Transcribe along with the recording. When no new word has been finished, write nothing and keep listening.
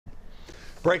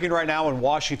Breaking right now in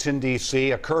Washington,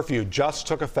 D.C., a curfew just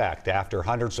took effect after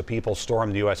hundreds of people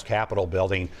stormed the U.S. Capitol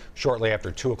building shortly after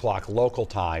 2 o'clock local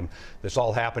time. This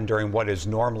all happened during what is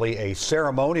normally a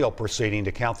ceremonial proceeding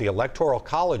to count the Electoral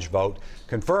College vote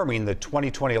confirming the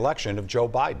 2020 election of Joe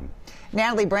Biden.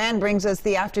 Natalie Brand brings us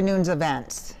the afternoon's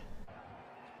events.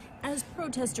 As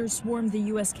protesters swarmed the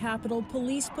U.S. Capitol,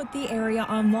 police put the area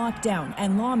on lockdown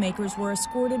and lawmakers were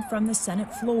escorted from the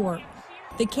Senate floor.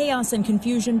 The chaos and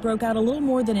confusion broke out a little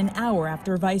more than an hour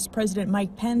after Vice President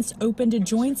Mike Pence opened a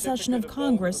joint session of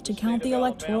Congress to count the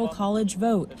Electoral College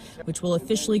vote, which will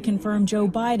officially confirm Joe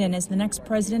Biden as the next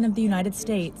president of the United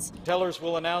States. Tellers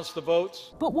will announce the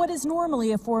votes. But what is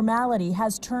normally a formality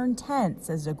has turned tense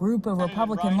as a group of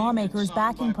Republican lawmakers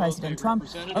backing President Trump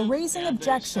are raising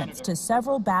objections to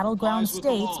several battleground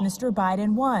states Mr.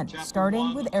 Biden won,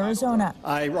 starting with Arizona.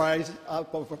 I rise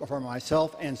up for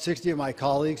myself and 60 of my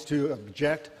colleagues to object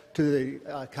to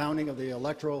the counting of the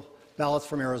electoral ballots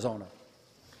from Arizona.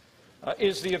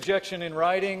 Is the objection in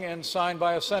writing and signed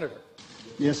by a senator?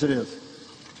 Yes, it is.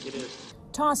 It is.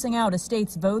 Tossing out a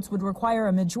state's votes would require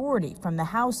a majority from the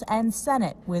House and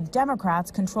Senate, with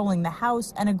Democrats controlling the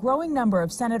House and a growing number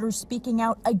of senators speaking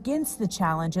out against the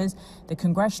challenges. The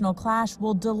congressional clash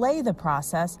will delay the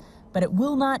process, but it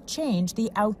will not change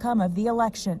the outcome of the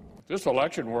election. If this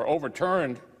election were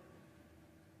overturned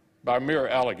by mere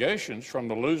allegations from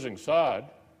the losing side,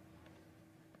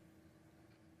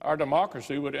 our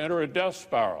democracy would enter a death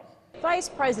spiral. Vice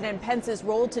President Pence's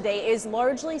role today is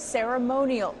largely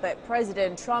ceremonial, but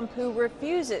President Trump, who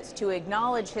refuses to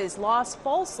acknowledge his loss,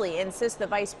 falsely insists the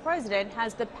vice president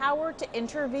has the power to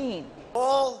intervene.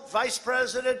 All Vice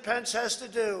President Pence has to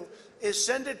do is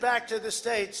send it back to the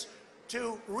states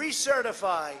to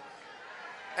recertify,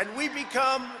 and we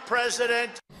become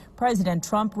president. President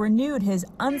Trump renewed his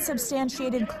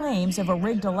unsubstantiated claims of a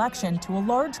rigged election to a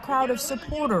large crowd of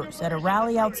supporters at a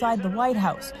rally outside the White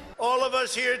House. All of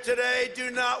us here today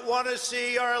do not want to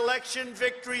see our election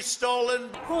victory stolen.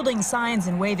 Holding signs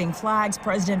and waving flags,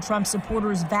 President Trump's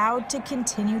supporters vowed to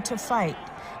continue to fight.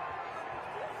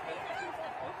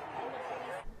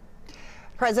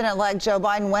 President-elect Joe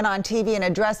Biden went on TV and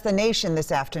addressed the nation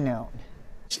this afternoon.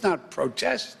 It's not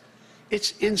protest,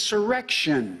 it's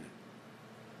insurrection.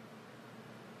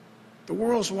 The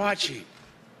world's watching.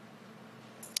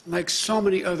 Like so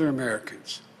many other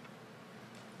Americans,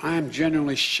 I am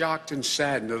genuinely shocked and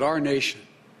saddened that our nation,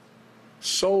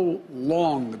 so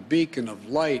long the beacon of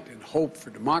light and hope for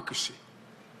democracy,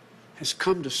 has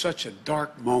come to such a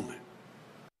dark moment.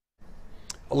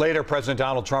 Later, President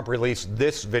Donald Trump released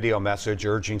this video message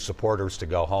urging supporters to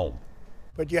go home.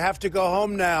 But you have to go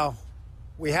home now.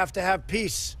 We have to have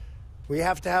peace. We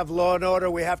have to have law and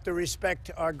order. We have to respect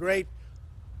our great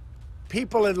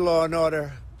people in law and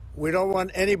order. We don't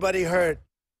want anybody hurt.